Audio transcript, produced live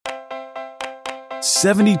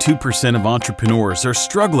72% of entrepreneurs are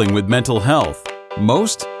struggling with mental health.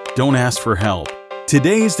 Most don't ask for help.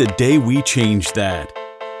 Today is the day we change that.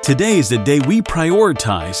 Today is the day we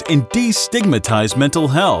prioritize and destigmatize mental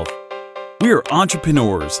health. We are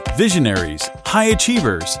entrepreneurs, visionaries, high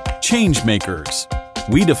achievers, change makers.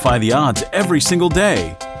 We defy the odds every single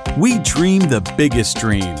day. We dream the biggest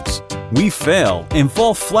dreams. We fail and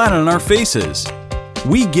fall flat on our faces.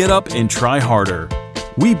 We get up and try harder.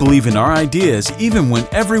 We believe in our ideas even when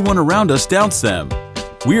everyone around us doubts them.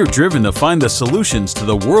 We are driven to find the solutions to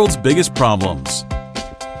the world's biggest problems.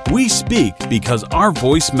 We speak because our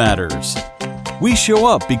voice matters. We show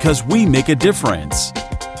up because we make a difference.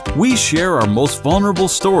 We share our most vulnerable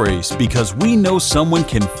stories because we know someone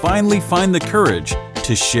can finally find the courage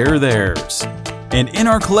to share theirs. And in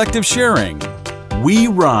our collective sharing, we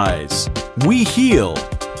rise, we heal,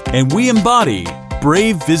 and we embody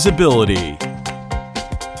brave visibility.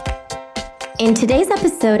 In today's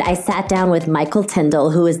episode, I sat down with Michael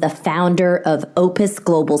Tyndall, who is the founder of Opus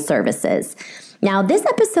Global Services. Now, this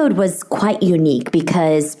episode was quite unique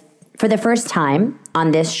because for the first time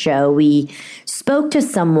on this show, we spoke to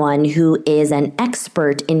someone who is an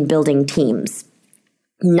expert in building teams,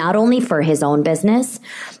 not only for his own business,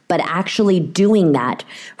 but actually doing that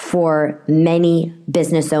for many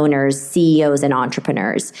business owners, CEOs, and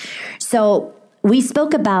entrepreneurs. So we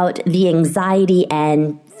spoke about the anxiety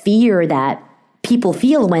and fear that people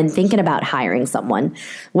feel when thinking about hiring someone,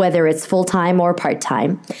 whether it's full-time or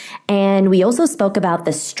part-time. And we also spoke about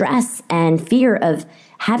the stress and fear of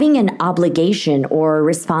having an obligation or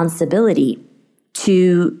responsibility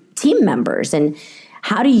to team members and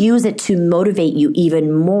how to use it to motivate you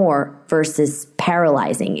even more versus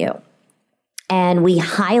paralyzing you. And we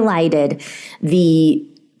highlighted the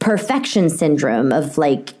perfection syndrome of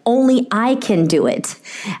like, only I can do it.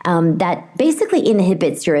 That basically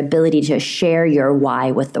inhibits your ability to share your why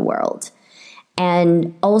with the world.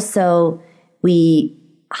 And also we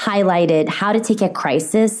highlighted how to take a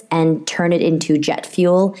crisis and turn it into jet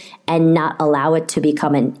fuel and not allow it to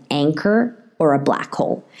become an anchor or a black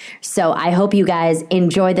hole. So I hope you guys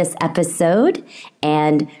enjoy this episode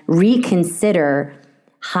and reconsider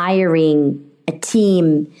hiring a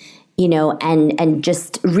team, and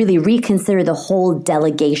just really reconsider the whole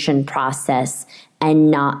delegation process and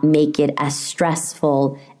not make it as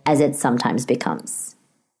stressful as it sometimes becomes.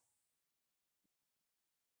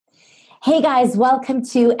 Hey guys, welcome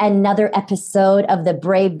to another episode of the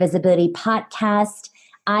Brave Visibility Podcast.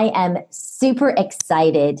 I am super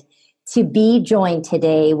excited to be joined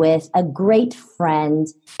today with a great friend,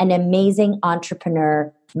 an amazing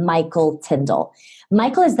entrepreneur, Michael Tyndall.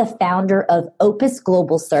 Michael is the founder of Opus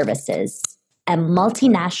Global Services, a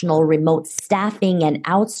multinational remote staffing and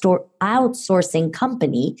outsourcing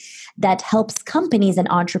company that helps companies and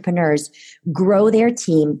entrepreneurs grow their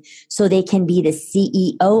team so they can be the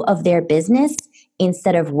CEO of their business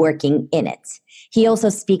instead of working in it. He also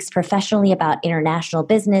speaks professionally about international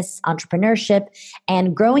business, entrepreneurship,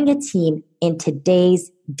 and growing a team in today's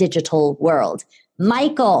digital world.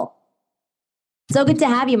 Michael, so good to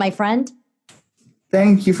have you, my friend.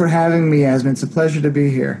 Thank you for having me, Yasmin. It's a pleasure to be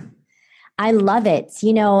here. I love it.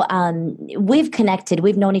 We've connected.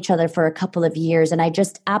 We've known each other for a couple of years, and I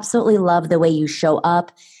just absolutely love the way you show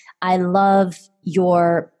up. I love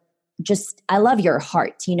your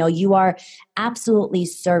heart. You are absolutely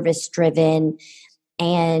service-driven,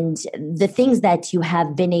 and the things that you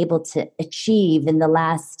have been able to achieve in the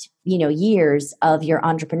last, years of your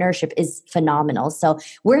entrepreneurship is phenomenal. So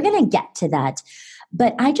we're going to get to that.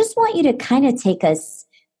 But I just want you to kind of take us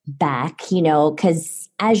back, because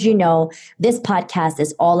as you know, this podcast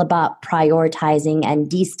is all about prioritizing and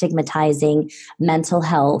destigmatizing mental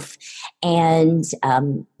health. And,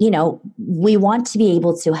 we want to be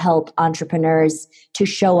able to help entrepreneurs to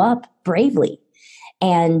show up bravely.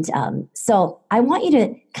 And so I want you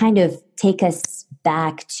to kind of take us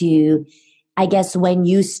back to, I guess, when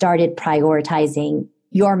you started prioritizing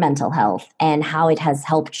your mental health and how it has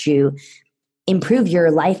helped you improve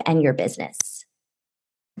your life and your business.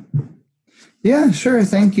 Yeah, sure.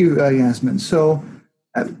 Thank you, Yasmin. So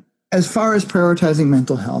as far as prioritizing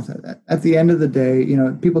mental health, at the end of the day,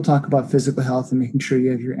 people talk about physical health and making sure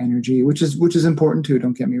you have your energy, which is important too,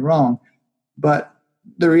 don't get me wrong. But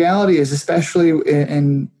the reality is, especially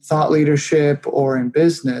in thought leadership or in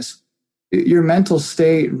business, your mental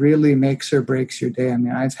state really makes or breaks your day. I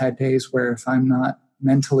mean, I've had days where if I'm not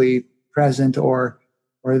mentally present or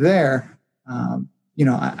there,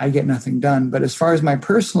 I get nothing done. But as far as my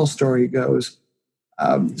personal story goes,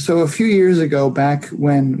 so a few years ago, back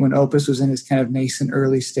when Opus was in its kind of nascent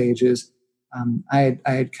early stages, I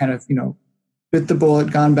had kind of, bit the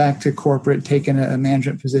bullet, gone back to corporate, taken a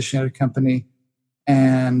management position at a company,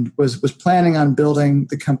 and was planning on building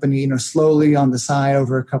the company, slowly on the side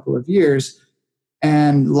over a couple of years.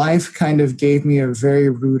 And life kind of gave me a very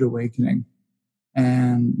rude awakening.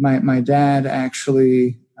 And my dad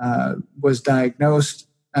actually was diagnosed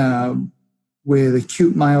with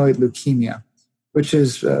acute myeloid leukemia, which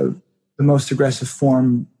is the most aggressive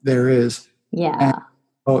form there is. Yeah. And,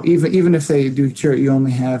 even if they do cure it, you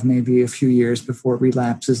only have maybe a few years before it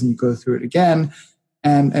relapses and you go through it again.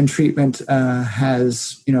 And treatment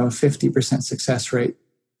has, a 50% success rate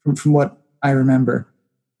from what I remember.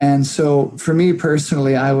 And so for me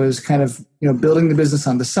personally, I was kind of, building the business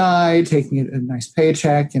on the side, taking a nice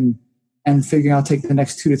paycheck and figuring I'll take the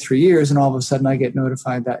next 2 to 3 years. And all of a sudden I get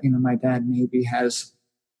notified that, my dad maybe has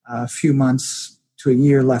a few months to a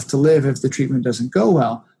year left to live if the treatment doesn't go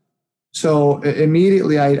well. So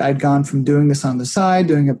immediately I'd gone from doing this on the side,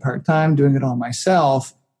 doing it part-time, doing it all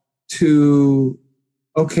myself, to,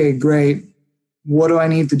 okay, great. What do I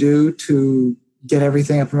need to do to get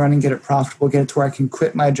everything up and running, get it profitable, get it to where I can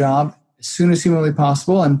quit my job as soon as humanly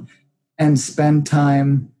possible and spend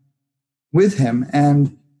time with him?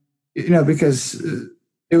 And, because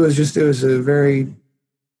it was a very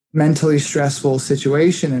mentally stressful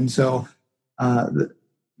situation. And so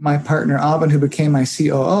my partner, Abin, who became my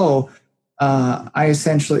COO, I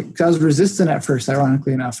essentially, because I was resistant at first,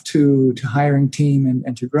 ironically enough, to hiring team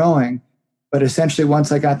and to growing. But essentially,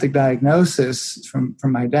 once I got the diagnosis from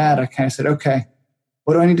my dad, I kind of said, okay,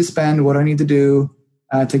 what do I need to spend? What do I need to do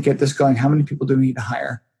to get this going? How many people do we need to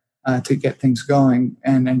hire to get things going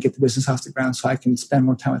and get the business off the ground so I can spend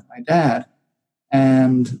more time with my dad?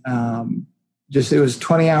 And it was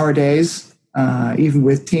 20-hour days, even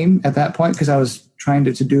with team at that point, because I was trying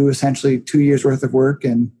to do essentially 2 years worth of work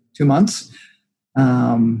in 2 months.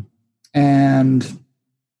 And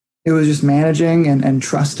it was just managing and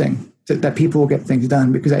trusting that people will get things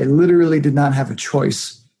done, because I literally did not have a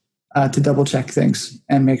choice to double check things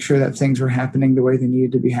and make sure that things were happening the way they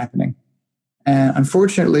needed to be happening. And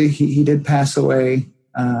unfortunately, he did pass away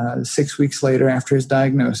 6 weeks later after his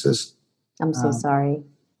diagnosis. I'm so sorry.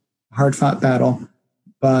 Hard fought battle,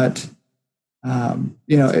 but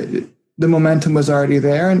the momentum was already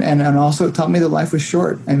there, and also it taught me that life was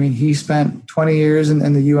short. I mean, he spent 20 years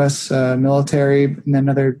in the U.S. Military and then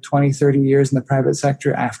another 20, 30 years in the private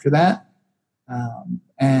sector after that.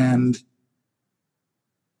 And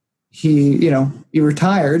he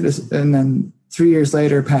retired and then 3 years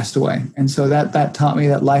later passed away. And so that taught me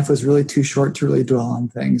that life was really too short to really dwell on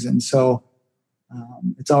things. And so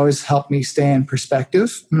it's always helped me stay in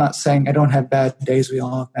perspective. I'm not saying I don't have bad days. We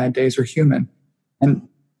all have bad days. We're human. And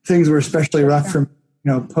things were especially rough for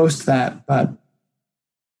post that, but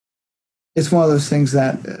it's one of those things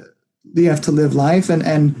that you have to live life,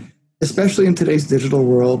 and especially in today's digital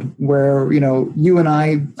world where you and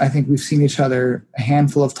I think we've seen each other a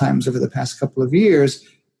handful of times over the past couple of years,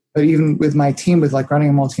 but even with my team, with like running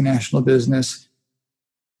a multinational business,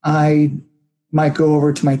 I might go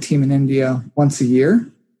over to my team in India once a year,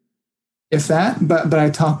 if that, but I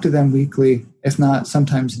talk to them weekly, if not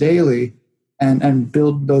sometimes daily. And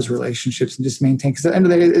build those relationships and just maintain. Because at the end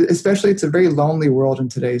of the day, especially, it's a very lonely world in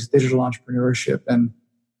today's digital entrepreneurship, and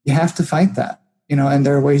you have to fight that. And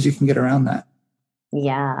there are ways you can get around that.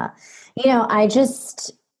 Yeah, I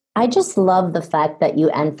just love the fact that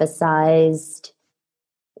you emphasized,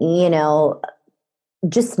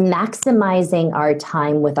 just maximizing our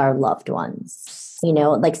time with our loved ones.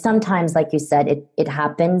 Like sometimes, like you said, it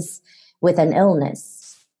happens with an illness.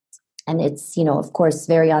 And it's, of course,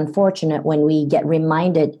 very unfortunate when we get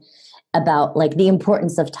reminded about like the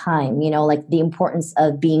importance of time, like the importance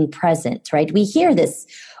of being present, right? We hear this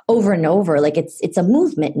over and over, like it's a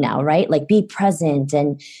movement now, right? Like be present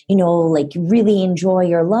and, like really enjoy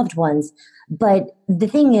your loved ones. But the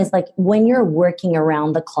thing is, like when you're working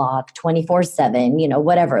around the clock 24/7,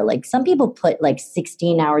 whatever, like some people put like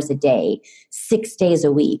 16 hours a day, 6 days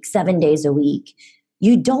a week, 7 days a week,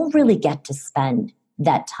 you don't really get to spend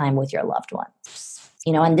that time with your loved ones,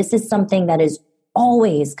 and this is something that is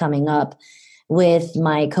always coming up with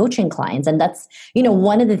my coaching clients. And that's,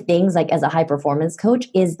 one of the things like as a high performance coach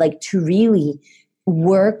is like to really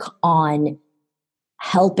work on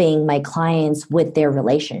helping my clients with their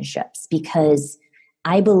relationships, because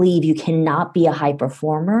I believe you cannot be a high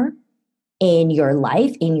performer in your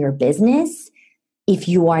life, in your business, if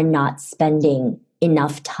you are not spending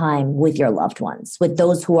enough time with your loved ones, with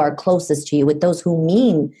those who are closest to you, with those who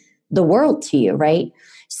mean the world to you, right?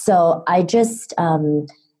 So I just,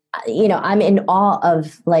 I'm in awe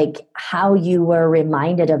of like how you were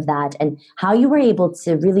reminded of that and how you were able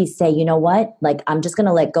to really say, you know what, like, I'm just going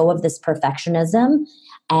to let go of this perfectionism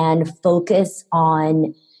and focus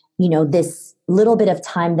on, this little bit of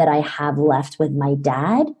time that I have left with my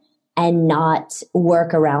dad and not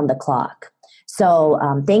work around the clock. So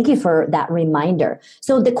thank you for that reminder.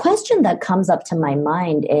 So the question that comes up to my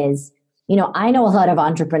mind is, I know a lot of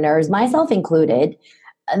entrepreneurs, myself included,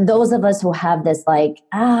 those of us who have this like,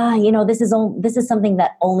 this is something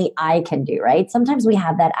that only I can do, right? Sometimes we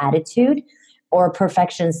have that attitude or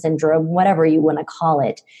perfection syndrome, whatever you want to call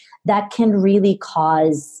it, that can really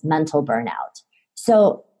cause mental burnout.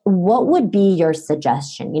 So what would be your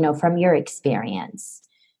suggestion, from your experience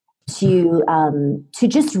to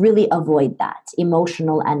just really avoid that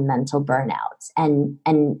emotional and mental burnout and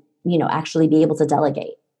actually be able to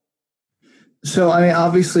delegate? So, I mean,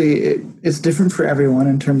 obviously, it's different for everyone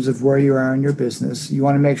in terms of where you are in your business. You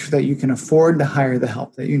want to make sure that you can afford to hire the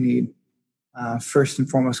help that you need, first and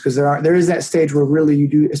foremost, because there is that stage where really you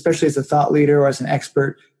do, especially as a thought leader or as an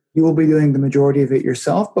expert, you will be doing the majority of it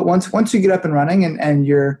yourself. But once you get up and running and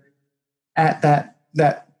you're at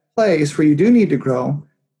that place where you do need to grow,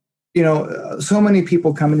 so many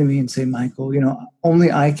people come to me and say, Michael,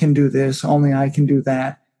 only I can do this, only I can do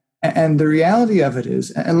that. And the reality of it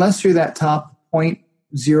is, unless you're that top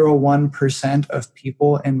 0.01% of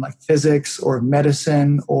people in like physics or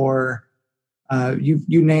medicine or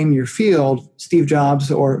you name your field, Steve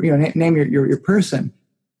Jobs, or name your person,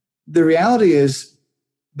 the reality is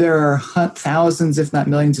there are thousands, if not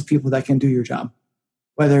millions, of people that can do your job.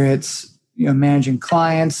 Whether it's managing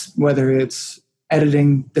clients, whether it's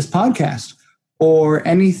editing this podcast, or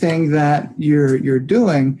anything that you're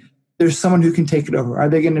doing. There's someone who can take it over. Are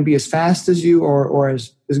they going to be as fast as you or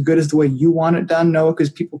as good as the way you want it done? No, because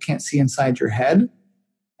people can't see inside your head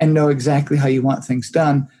and know exactly how you want things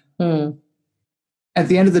done. At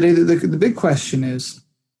the end of the day, the big question is,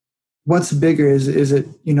 what's bigger? Is it,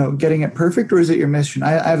 getting it perfect, or is it your mission?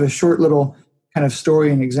 I have a short little kind of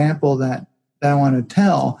story and example that I want to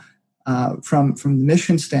tell from the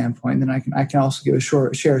mission standpoint. Then I can also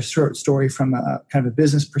share a short story from a kind of a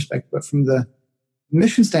business perspective, but from the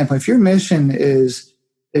mission standpoint, if your mission is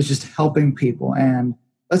just helping people, and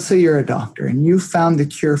let's say you're a doctor and you found the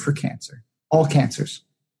cure for cancer, all cancers,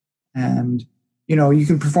 and you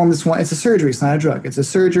can perform this one. It's a surgery. It's not a drug. It's a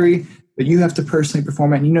surgery, but you have to personally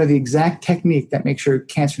perform it, and you know the exact technique that makes sure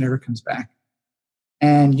cancer never comes back.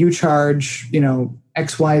 And you charge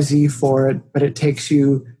XYZ for it, but it takes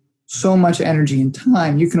you so much energy and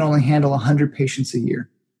time. You can only handle 100 patients a year.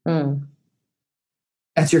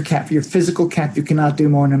 That's your cap, your physical cap. You cannot do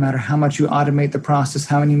more, no matter how much you automate the process,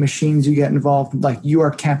 how many machines you get involved. Like, you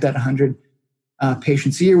are capped at 100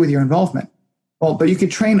 patients a year with your involvement. Well, but you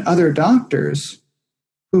could train other doctors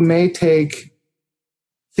who may take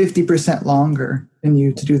 50% longer than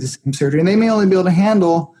you to do the same surgery. And they may only be able to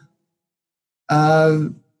handle,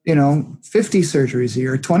 50 surgeries a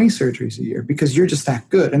year, 20 surgeries a year, because you're just that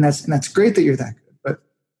good. And that's great that you're that good.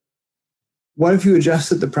 What if you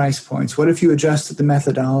adjusted the price points? What if you adjusted the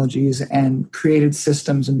methodologies and created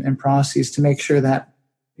systems and processes to make sure that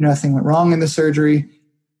nothing went wrong in the surgery?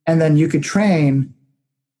 And then you could train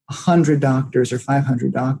 100 doctors or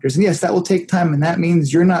 500 doctors. And yes, that will take time. And that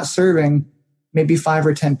means you're not serving maybe 5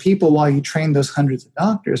 or 10 people while you train those hundreds of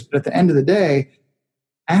doctors. But at the end of the day,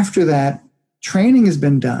 after that training has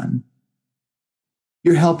been done,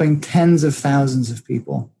 you're helping tens of thousands of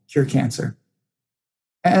people cure cancer.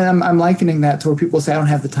 And I'm likening that to where people say, I don't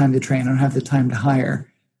have the time to train, I don't have the time to hire.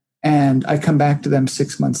 And I come back to them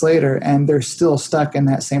 6 months later, and they're still stuck in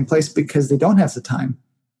that same place because they don't have the time.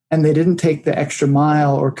 And they didn't take the extra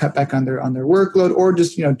mile or cut back on their workload, or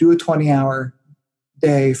just do a 20-hour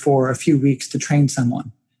day for a few weeks to train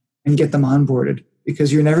someone and get them onboarded,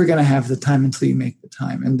 because you're never going to have the time until you make the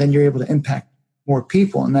time. And then you're able to impact more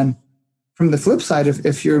people. And then from the flip side,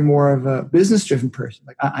 if you're more of a business-driven person,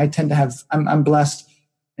 like I tend to have, I'm blessed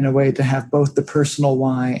in a way to have both the personal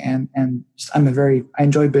why and just, I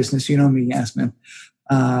enjoy business. You know me, Yasmin.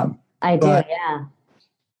 I do, yeah.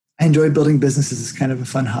 I enjoy building businesses. It's kind of a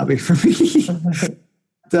fun hobby for me.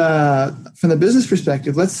 From the business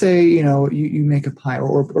perspective, let's say, you make a pie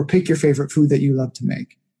or pick your favorite food that you love to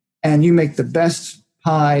make, and you make the best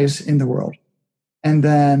pies in the world. And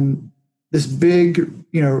then this big,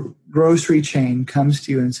 grocery chain comes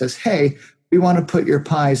to you and says, hey, we want to put your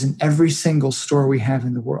pies in every single store we have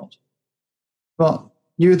in the world. Well,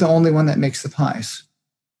 you're the only one that makes the pies.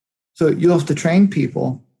 So you'll have to train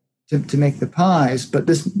people to make the pies, but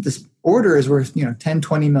this order is worth, $10,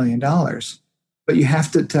 $20 million. But you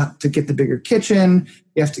have to get the bigger kitchen,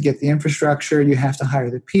 you have to get the infrastructure, you have to hire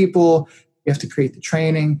the people, you have to create the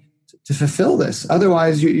training to fulfill this.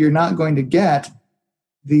 Otherwise, you're not going to get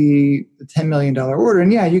the $10 million order.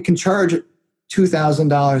 And yeah, you can charge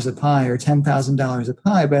 $2,000 a pie or $10,000 a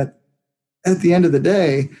pie, but at the end of the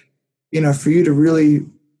day, for you to really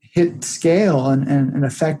hit scale and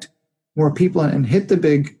affect more people and hit the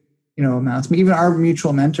big, amounts. I mean, even our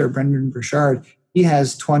mutual mentor, Brendan Burchard, he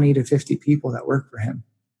has 20 to 50 people that work for him.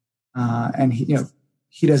 And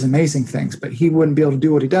he does amazing things, but he wouldn't be able to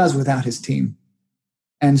do what he does without his team.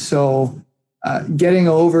 And so getting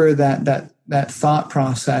over that thought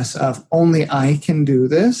process of only I can do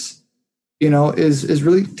this, is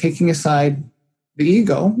really taking aside the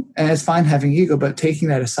ego. And it's fine having ego, but taking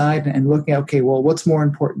that aside and looking at, okay, well, what's more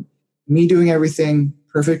important? Me doing everything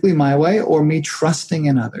perfectly my way, or me trusting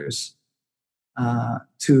in others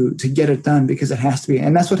to get it done because it has to be.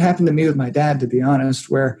 And that's what happened to me with my dad, to be honest,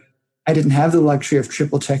 where I didn't have the luxury of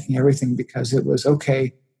triple checking everything because it was,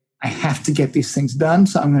 okay, I have to get these things done.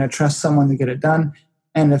 So I'm going to trust someone to get it done.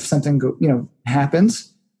 And if something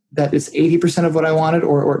happens that it's 80% of what I wanted,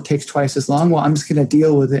 or it takes twice as long, well, I'm just going to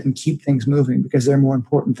deal with it and keep things moving because there are more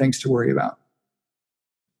important things to worry about.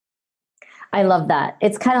 I love that.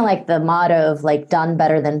 It's kind of like the motto of like done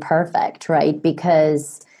better than perfect, right?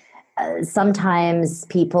 Because sometimes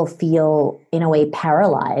people feel in a way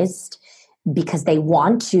paralyzed because they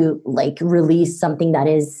want to like release something that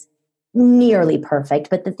is nearly perfect.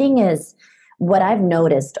 But the thing is, what I've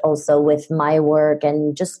noticed also with my work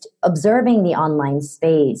and just observing the online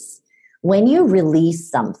space, when you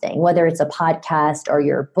release something, whether it's a podcast or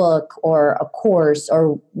your book or a course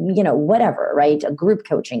or, whatever, right? A group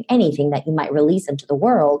coaching, anything that you might release into the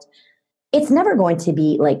world, it's never going to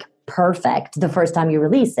be like perfect the first time you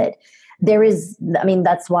release it.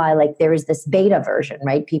 That's why like there is this beta version,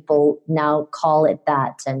 right? People now call it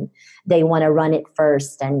that, and they want to run it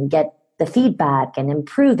first and get the feedback and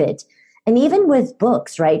improve it. And even with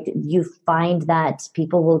books, right, you find that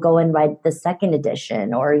people will go and write the second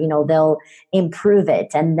edition, or, they'll improve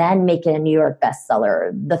it and then make it a New York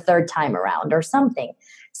bestseller the third time around or something.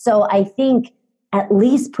 So I think at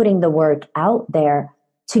least putting the work out there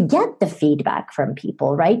to get the feedback from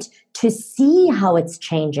people, right, to see how it's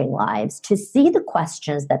changing lives, to see the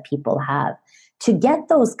questions that people have, to get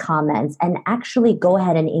those comments and actually go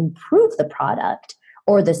ahead and improve the product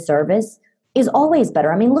or the service is always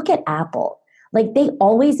better. I mean, look at Apple. Like they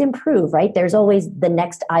always improve, right? There's always the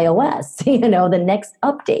next iOS, the next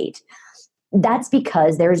update. That's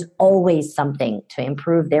because there's always something to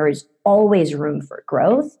improve. There is always room for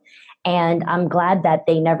growth. And I'm glad that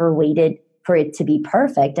they never waited for it to be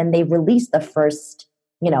perfect. And they released the first,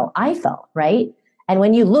 iPhone, right? And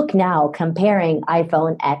when you look now, comparing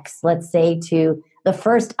iPhone X, let's say, to the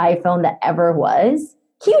first iPhone that ever was,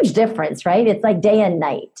 huge difference, right? It's like day and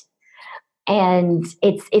night. And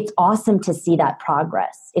it's awesome to see that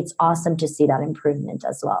progress. It's awesome to see that improvement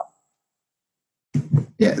as well.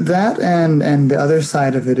 Yeah, that and the other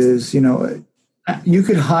side of it is, you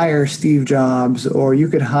could hire Steve Jobs, or you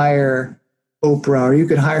could hire Oprah, or you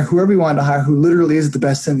could hire whoever you want to hire who literally is the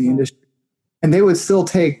best in the industry. And they would still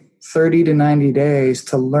take 30 to 90 days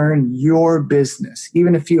to learn your business.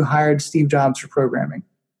 Even if you hired Steve Jobs for programming,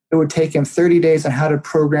 it would take him 30 days on how to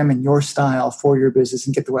program in your style for your business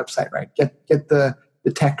and get the website right, get the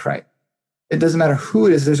tech right. It doesn't matter who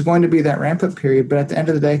it is. There's going to be that ramp up period. But at the end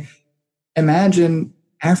of the day, imagine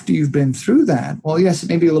after you've been through that. Well, yes, it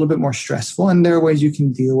may be a little bit more stressful, and there are ways you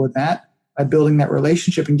can deal with that by building that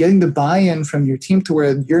relationship and getting the buy-in from your team to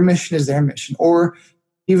where your mission is their mission. Or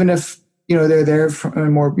even if they're there from a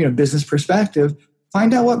more business perspective,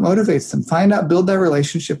 find out what motivates them. Build that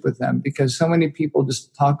relationship with them, because so many people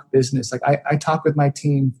just talk business. Like I talk with my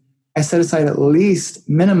team. I set aside at least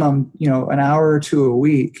minimum, an hour or two a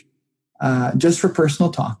week, just for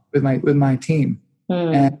personal talk with my team.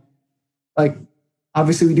 And like,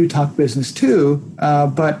 obviously we do talk business too,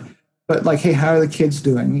 but like, hey, how are the kids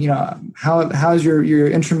doing? How's your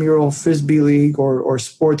intramural frisbee league or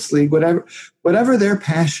sports league, whatever they're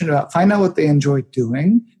passionate about. Find out what they enjoy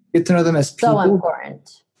doing. Get to know them as people. So important.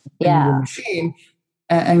 Yeah. Your machine,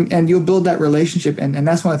 and you'll build that relationship. And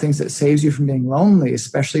that's one of the things that saves you from being lonely,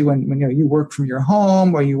 especially when you work from your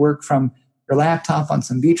home, or you work from your laptop on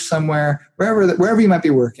some beach somewhere, wherever you might be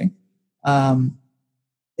working.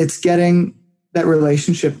 It's getting that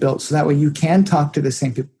relationship built so that way you can talk to the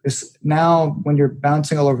same people. Because now when you're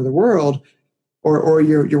bouncing all over the world, or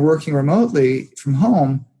you're working remotely from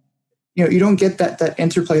home, you don't get that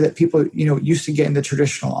interplay that people used to get in the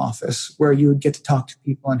traditional office, where you would get to talk to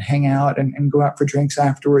people and hang out and go out for drinks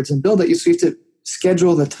afterwards and build it. So you have to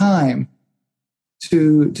schedule the time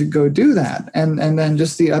to go do that. And then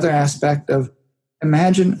just the other aspect of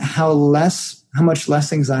imagine how much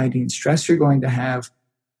less anxiety and stress you're going to have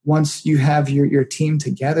once you have your team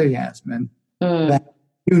together, Yasmin, that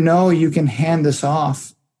you can hand this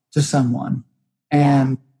off to someone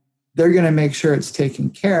and they're going to make sure it's taken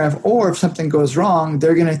care of. Or if something goes wrong,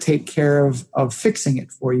 they're going to take care of fixing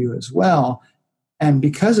it for you as well. And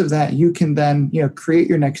because of that, you can then, create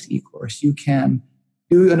your next e-course. You can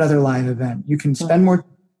do another live event. You can spend more time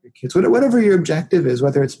with your kids. Whatever your objective is,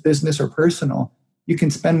 whether it's business or personal, you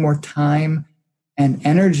can spend more time and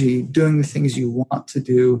energy doing the things you want to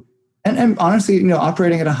do. And honestly,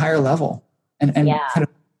 operating at a higher level and kind of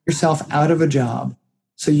yourself out of a job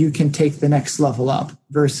so you can take the next level up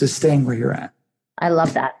versus staying where you're at. I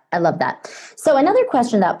love that. So another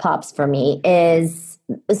question that pops for me is,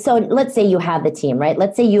 so let's say you have the team, right?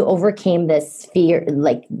 Let's say you overcame this fear,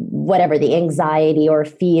 like whatever, the anxiety or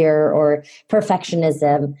fear or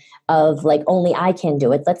perfectionism of like, only I can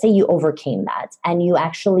do it. Let's say you overcame that and you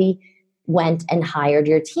actually went and hired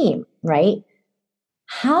your team, right?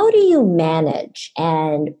 How do you manage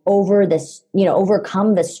and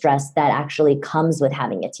overcome the stress that actually comes with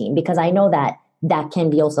having a team? Because I know that can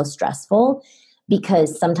be also stressful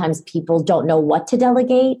because sometimes people don't know what to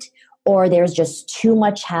delegate, or there's just too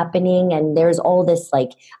much happening and there's all this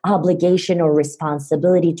like obligation or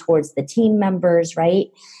responsibility towards the team members, right?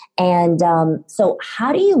 And so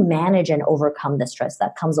how do you manage and overcome the stress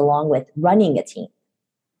that comes along with running a team?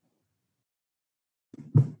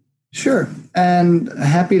 Sure. And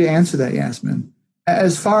happy to answer that, Yasmin.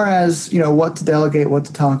 As far as, what to delegate, what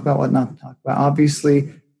to talk about, what not to talk about, obviously,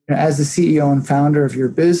 as the CEO and founder of your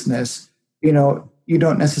business, you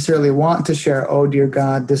don't necessarily want to share, oh, dear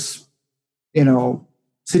God, this,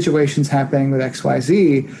 situation's happening with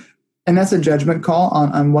XYZ. And that's a judgment call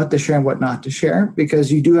on what to share and what not to share,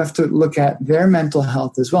 because you do have to look at their mental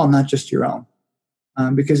health as well, not just your own.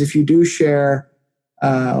 Because if you do share,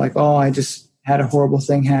 like, oh, I just had a horrible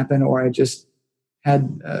thing happen, or I just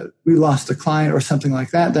had, we lost a client or something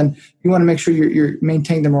like that, then you want to make sure you're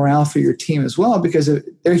maintaining the morale for your team as well, because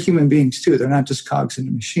they're human beings too. They're not just cogs in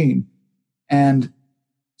a machine. And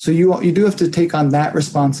so you do have to take on that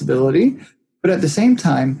responsibility. But at the same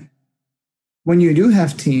time, when you do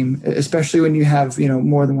have team, especially when you have,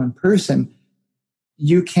 more than one person,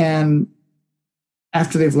 you can,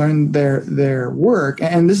 after they've learned their work,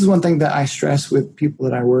 and this is one thing that I stress with people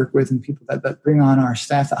that I work with and people that bring on our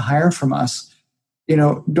staff that hire from us,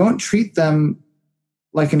 don't treat them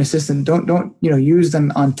like an assistant. Don't use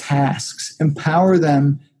them on tasks. Empower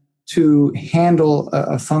them to handle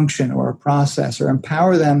a function or a process, or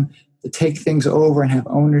empower them to take things over and have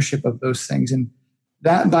ownership of those things. And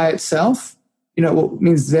that by itself,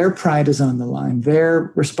 means their pride is on the line,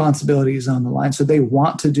 their responsibility is on the line. So they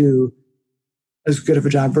want to do as good of a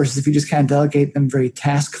job, versus if you just kind of delegate them very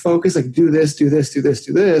task focused, like do this,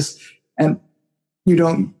 and you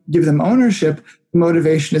don't give them ownership, the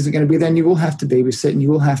motivation isn't going to be then. You will have to babysit and you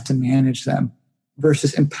will have to manage them,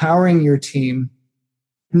 versus empowering your team.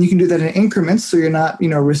 And you can do that in increments, so you're not,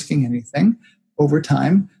 risking anything over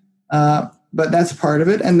time. But that's part of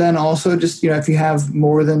it. And then also just, if you have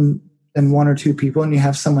more than one or two people and you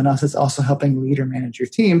have someone else that's also helping lead or manage your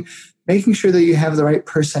team, making sure that you have the right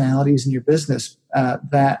personalities in your business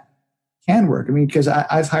that can work. I mean, because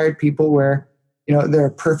I've hired people where, they're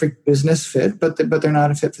a perfect business fit, but they're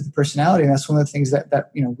not a fit for the personality. And that's one of the things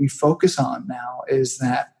that we focus on now, is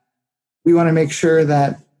that we want to make sure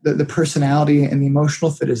that the personality and the emotional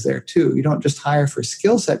fit is there too. You don't just hire for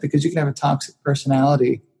skill set, because you can have a toxic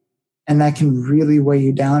personality and that can really weigh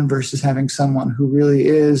you down, versus having someone who really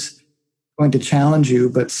is going to challenge you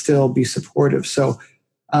but still be supportive. So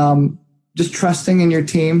just trusting in your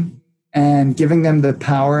team and giving them the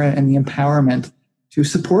power and the empowerment to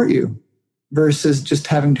support you, versus just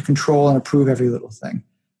having to control and approve every little thing.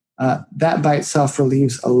 That by itself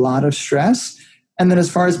relieves a lot of stress. And then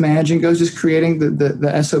as far as managing goes, just creating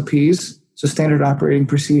the SOPs, so standard operating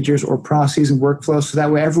procedures or processes and workflows, so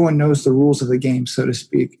that way everyone knows the rules of the game, so to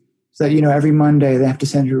speak. So that, every Monday they have to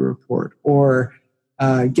send you a report, or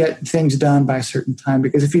get things done by a certain time.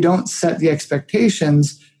 Because if you don't set the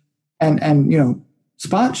expectations and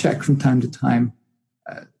spot check from time to time,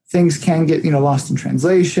 things can get lost in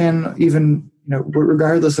translation, even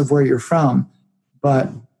regardless of where you're from. But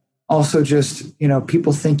also just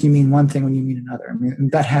people think you mean one thing when you mean another. I mean,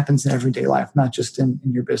 that happens in everyday life, not just in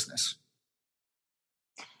your business.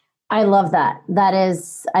 I love that.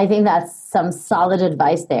 I think that's some solid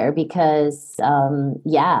advice there, because,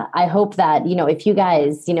 I hope that, if you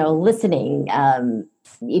guys, listening,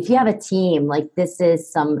 if you have a team, like, this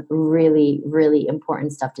is some really, really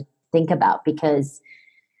important stuff think about, because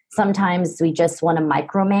sometimes we just want to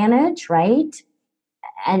micromanage, right?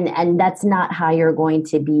 And that's not how you're going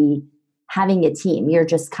to be having a team. You're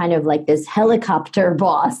just kind of like this helicopter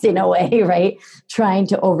boss in a way, right? Trying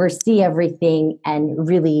to oversee everything and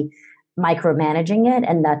really micromanaging it.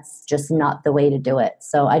 And that's just not the way to do it.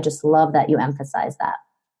 So I just love that you emphasize that.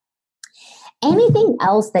 Anything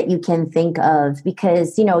else that you can think of?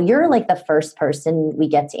 Because, you're like the first person we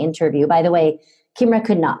get to interview. By the way, Kimra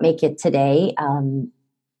could not make it today.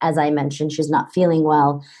 As I mentioned, she's not feeling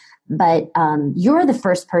well. But you're the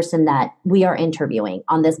first person that we are interviewing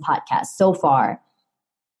on this podcast so far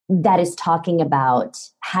that is talking about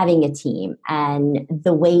having a team and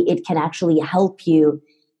the way it can actually help you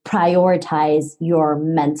prioritize your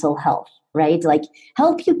mental health, right? Like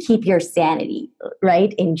help you keep your sanity,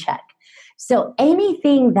 right, in check. So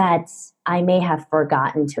anything that I may have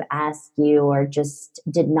forgotten to ask you or just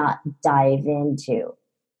did not dive into?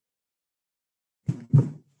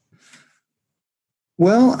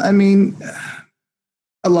 Well, I mean,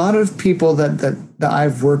 a lot of people that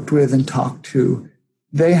I've worked with and talked to,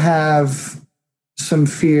 they have some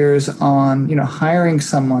fears on, hiring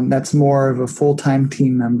someone that's more of a full-time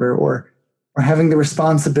team member or having the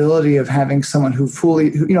responsibility of having someone who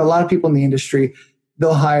a lot of people in the industry,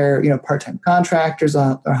 they'll hire, part-time contractors,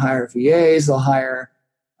 they'll hire VAs, they'll hire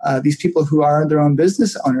these people who are their own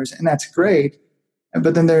business owners, and that's great.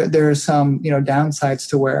 But then there are some, downsides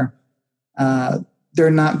to where they're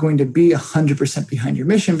not going to be 100% behind your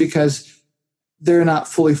mission because they're not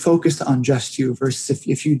fully focused on just you, versus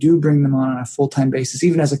if you do bring them on a full-time basis,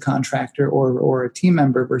 even as a contractor or a team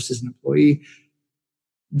member versus an employee,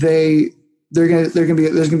 there's going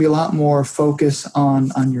to be a lot more focus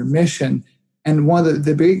on your mission. And one of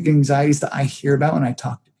the big anxieties that I hear about when I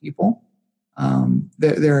talk to people,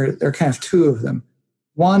 there are kind of two of them.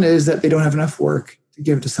 One is that they don't have enough work to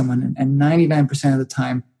give to someone, and 99% of the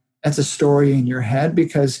time, that's a story in your head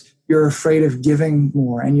because you're afraid of giving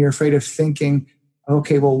more and you're afraid of thinking,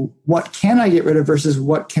 okay, well, what can I get rid of versus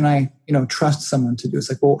what can I, trust someone to do?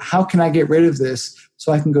 It's like, well, how can I get rid of this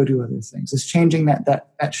so I can go do other things? It's changing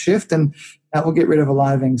that shift, and that will get rid of a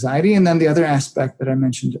lot of anxiety. And then the other aspect that I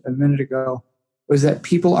mentioned a minute ago was that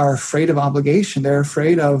people are afraid of obligation. They're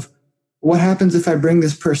afraid of what happens if I bring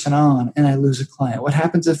this person on and I lose a client? What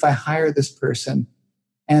happens if I hire this person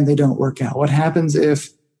and they don't work out? What happens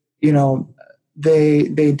if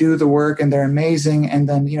they do the work and they're amazing and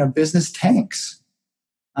then, business tanks.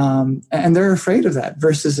 And they're afraid of that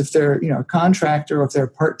versus if they're, a contractor or if they're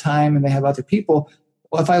part-time and they have other people,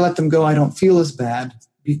 well, if I let them go, I don't feel as bad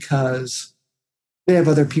because they have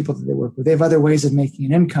other people that they work with. They have other ways of making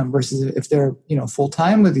an income versus if they're,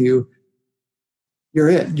 full-time with you,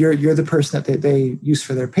 you're the person that they use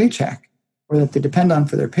for their paycheck or that they depend on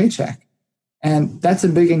for their paycheck. And that's a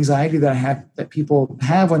big anxiety that people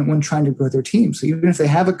have when trying to grow their team. So even if they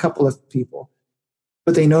have a couple of people,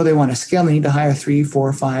 but they know they want to scale, they need to hire 3,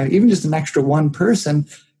 4, 5, even just an extra one person,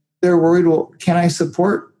 they're worried, well, can I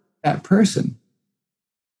support that person?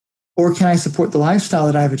 Or can I support the lifestyle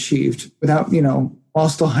that I've achieved without, while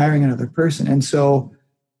still hiring another person? And so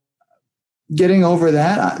getting over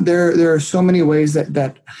that, there are so many ways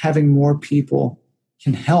that having more people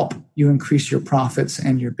can help you increase your profits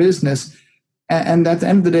and your business. And at the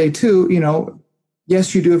end of the day, too,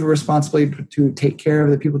 yes, you do have a responsibility to take care of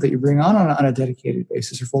the people that you bring on a dedicated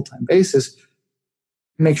basis or full-time basis,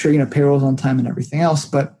 make sure, payroll's on time and everything else.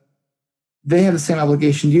 But they have the same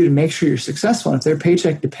obligation to you to make sure you're successful. And if their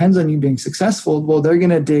paycheck depends on you being successful, well, they're going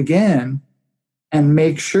to dig in and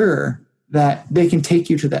make sure that they can take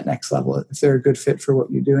you to that next level if they're a good fit for what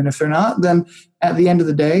you do. And if they're not, then at the end of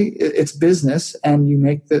the day, it's business, and you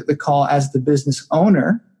make the call as the business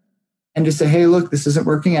owner and just say, hey, look, this isn't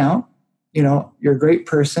working out. You're a great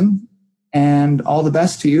person and all the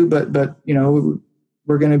best to you, but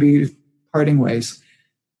we're going to be parting ways.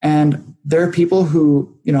 And there are people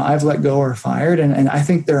who, I've let go or fired, and I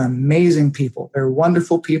think they're amazing people. They're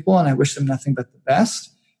wonderful people, and I wish them nothing but the best.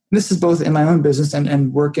 And this is both in my own business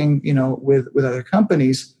and working, with other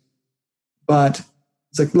companies. But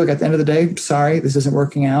it's like, look, at the end of the day, sorry, this isn't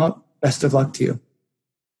working out. Best of luck to you.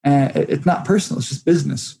 And it's not personal. It's just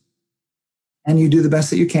business. And you do the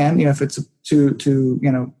best that you can, if it's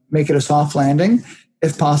to make it a soft landing,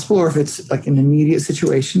 if possible, or if it's like an immediate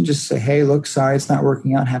situation, just say, hey, look, sorry, it's not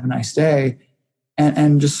working out. Have a nice day.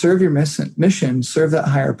 And just serve your mission, serve that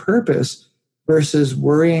higher purpose versus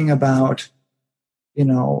worrying about,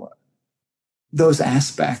 those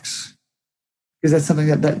aspects. Because that's something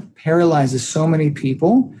that paralyzes so many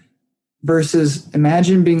people versus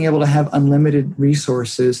imagine being able to have unlimited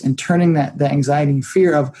resources and turning that anxiety and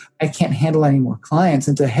fear of I can't handle any more clients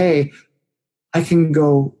into, hey, I can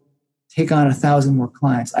go take on 1,000 more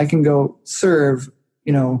clients. I can go serve,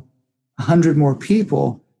 100 more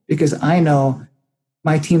people because I know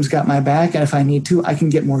my team's got my back. And if I need to, I can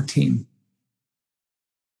get more team.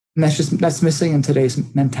 And that's missing in today's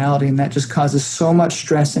mentality. And that just causes so much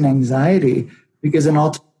stress and anxiety because then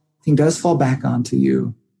all thing does fall back onto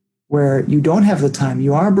you where you don't have the time.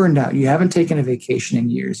 You are burned out. You haven't taken a vacation in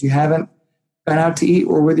years. You haven't gone out to eat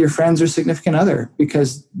or with your friends or significant other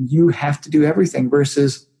because you have to do everything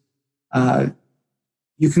versus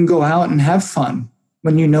you can go out and have fun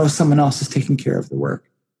when you know someone else is taking care of the work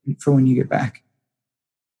for when you get back.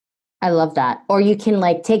 I love that. Or you can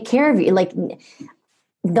take care of you.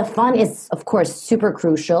 The fun is, of course, super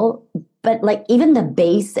crucial, but even the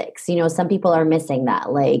basics, some people are missing that,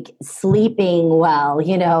 sleeping well,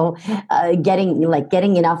 getting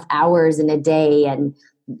enough hours in a day and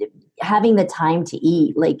having the time to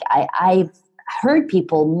eat. I've heard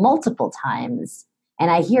people multiple times,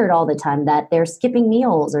 and I hear it all the time, that they're skipping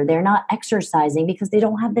meals or they're not exercising because they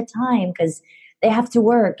don't have the time because they have to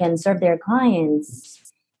work and serve their clients.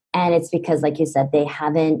 And it's because, like you said, they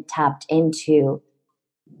haven't tapped into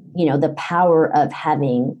the power of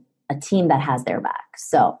having a team that has their back.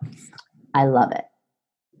 So I love it.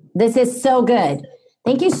 This is so good.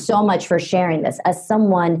 Thank you so much for sharing this as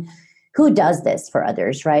someone who does this for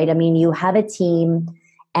others, right? I mean, you have a team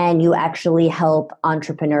and you actually help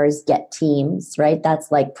entrepreneurs get teams, right? That's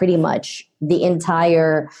pretty much the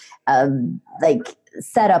entire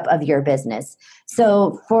setup of your business.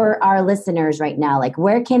 So for our listeners right now,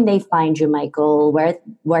 where can they find you, Michael? Where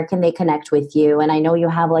can they connect with you? And I know you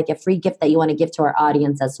have a free gift that you want to give to our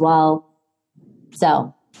audience as well.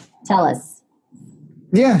 So tell us.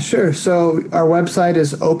 Yeah, sure. So our website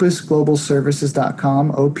is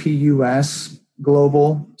opusglobalservices.com, OPUS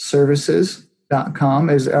globalservices.com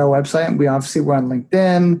is our website. We're on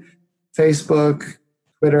LinkedIn, Facebook,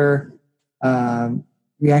 Twitter.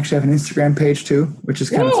 We actually have an Instagram page too, which is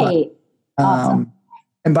kind of fun. Awesome.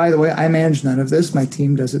 And by the way, I manage none of this. My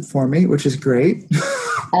team does it for me, which is great.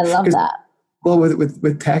 I love that. Well,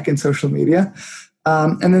 with tech and social media.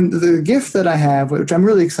 And then the gift that I have, which I'm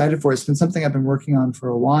really excited for, it's been something I've been working on for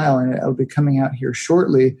a while, and it'll be coming out here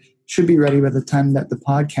shortly. Should be ready by the time that the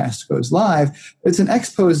podcast goes live. It's an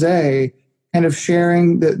expose kind of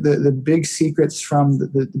sharing the big secrets from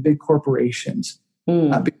the big corporations.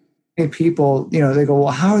 People, they go,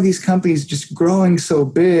 well, how are these companies just growing so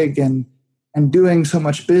big and doing so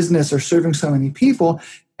much business or serving so many people?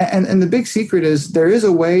 And the big secret is there is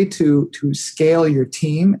a way to scale your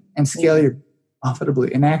team and scale your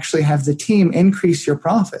profitably and actually have the team increase your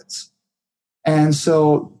profits. And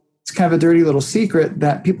so it's kind of a dirty little secret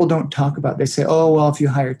that people don't talk about. They say, oh, well, if you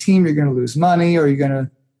hire a team, you're going to lose money or you're going to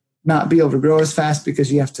not be able to grow as fast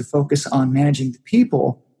because you have to focus on managing the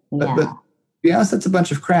people. But to be honest, that's a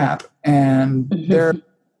bunch of crap. And there,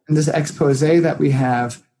 in this expose that we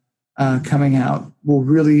have coming out will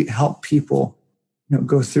really help people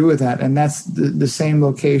go through with that. And that's the same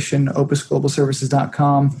location,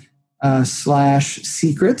 opusglobalservices.com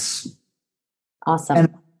 /secrets. Awesome. And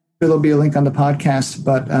there'll be a link on the podcast,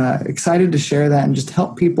 but excited to share that and just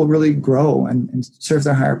help people really grow and serve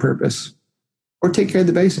their higher purpose or take care of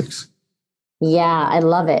the basics. Yeah, I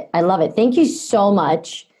love it. I love it. Thank you so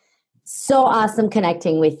much. So awesome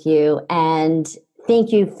connecting with you. And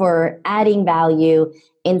thank you for adding value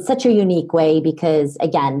in such a unique way, because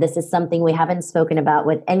again, this is something we haven't spoken about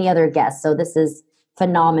with any other guests. So this is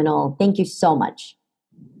phenomenal. Thank you so much.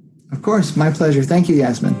 Of course. My pleasure. Thank you,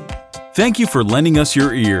 Yasmin. Thank you for lending us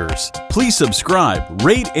your ears. Please subscribe,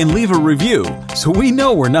 rate, and leave a review so we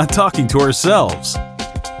know we're not talking to ourselves.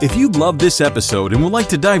 If you loved this episode and would like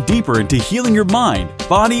to dive deeper into healing your mind,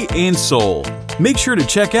 body, and soul, make sure to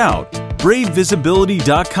check out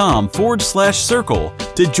bravevisibility.com/circle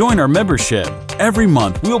to join our membership. Every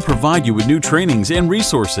month, we'll provide you with new trainings and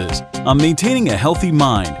resources on maintaining a healthy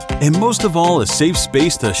mind, and most of all, a safe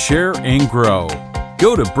space to share and grow.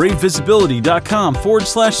 Go to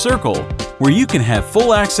bravevisibility.com/circle, where you can have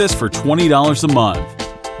full access for $20 a month.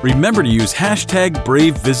 Remember to use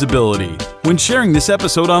 #BraveVisibility when sharing this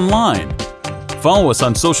episode online. Follow us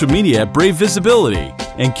on social media at Brave Visibility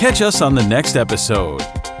and catch us on the next episode.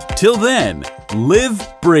 Till then, live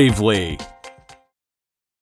bravely.